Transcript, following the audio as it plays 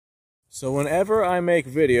So whenever I make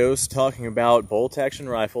videos talking about bolt-action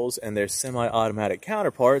rifles and their semi-automatic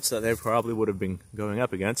counterparts that they probably would have been going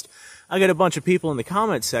up against, I get a bunch of people in the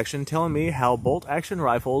comments section telling me how bolt-action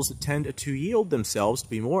rifles tend to yield themselves to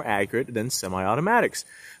be more accurate than semi-automatics.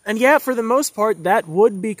 And yeah, for the most part, that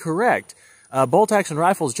would be correct. Bolt-action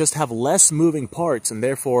rifles just have less moving parts, and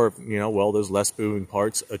therefore, those less moving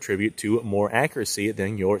parts attribute to more accuracy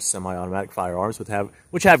than your semi-automatic firearms,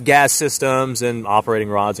 which have gas systems and operating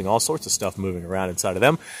rods and all sorts of stuff moving around inside of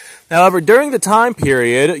them. However, during the time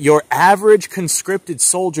period, your average conscripted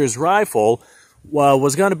soldier's rifle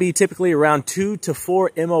was going to be typically around 2 to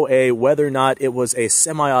 4 MOA, whether or not it was a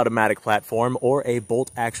semi-automatic platform or a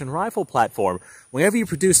bolt-action rifle platform. Whenever you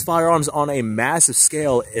produce firearms on a massive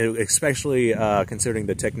scale, especially considering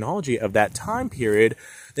the technology of that time period,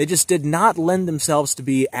 they just did not lend themselves to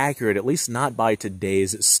be accurate, at least not by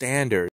today's standards.